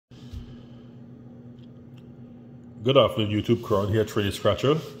Good afternoon, YouTube. Crown here, Trading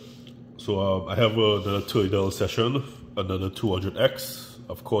Scratcher. So I have another $30 session, another 200X.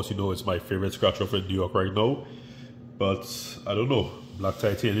 Of course, you know it's my favorite scratcher for New York right now. But I don't know, Black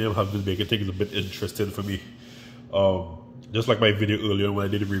Titanium have been making things a bit interesting for me. Just like my video earlier when I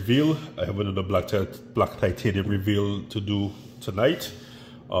did a reveal, I have another Black Titanium reveal to do tonight.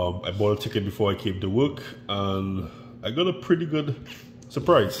 I bought a ticket before I came to work and I got a pretty good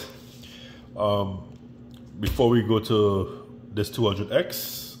surprise. Before we go to this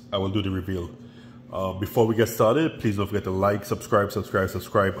 200X, I will do the reveal. Before we get started, please don't forget to like, subscribe,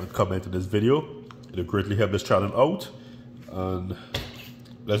 and comment on this video. It'll greatly help this channel out. And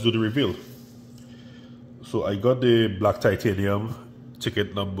let's do the reveal. So I got the Black Titanium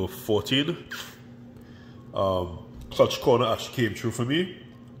ticket number 14. Clutch corner actually came through for me.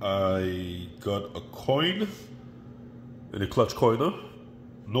 I got a coin in the clutch corner.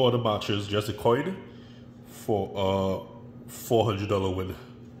 No other matches, just a coin for a $400 win.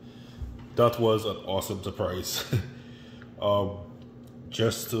 That was an awesome surprise.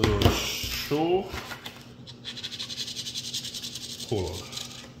 Just to show, hold on.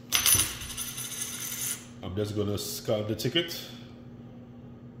 I'm just gonna scan the ticket.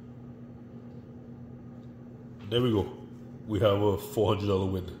 There we go. We have a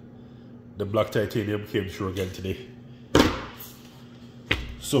 $400 win. The Black Titanium came through again today.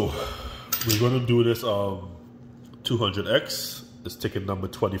 So we're gonna do this 200X. It's ticket number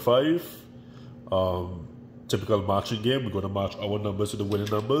 25. Typical matching game. We're gonna match our numbers to the winning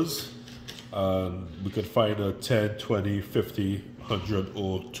numbers, and we can find a 10, 20, 50, 100,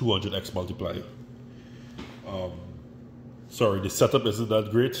 or 200X multiplier. Sorry, the setup isn't that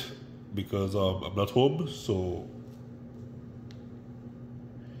great because I'm not home, so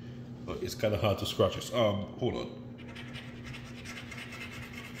it's kind of hard to scratch this. Hold on.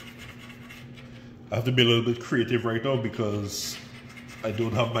 I have to be a little bit creative right now because I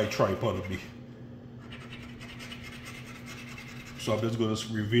don't have my tripod with me. So I'm just going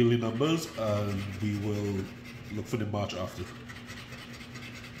to reveal the numbers and we will look for the match after.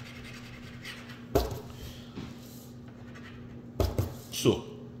 So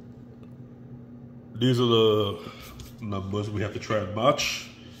these are the numbers we have to try and match.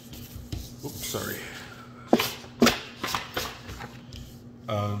 Oops, sorry.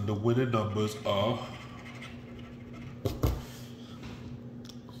 And the winning numbers are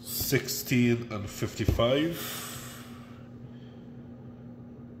 16 and 55.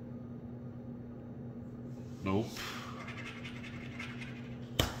 Nope.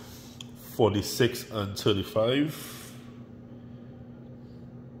 46 and 35.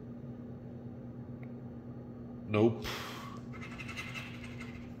 Nope.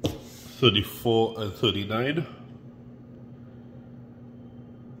 34 and 39.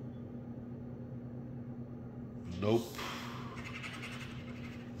 Nope.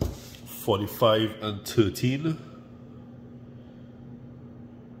 45 and 13.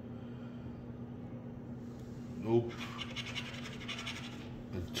 Nope.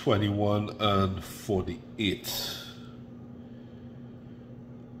 And 21 and 48.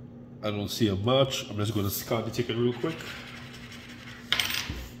 I don't see a match. I'm just going to scan the ticket real quick.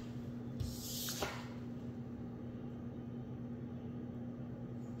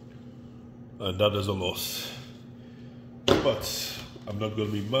 And that is a loss. But I'm not going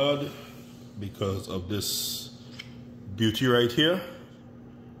to be mad because of this beauty right here.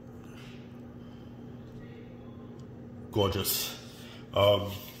 Gorgeous.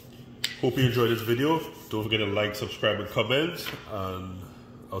 Hope you enjoyed this video. Don't forget to like, subscribe, and comment. And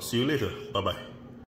I'll see you later. Bye-bye.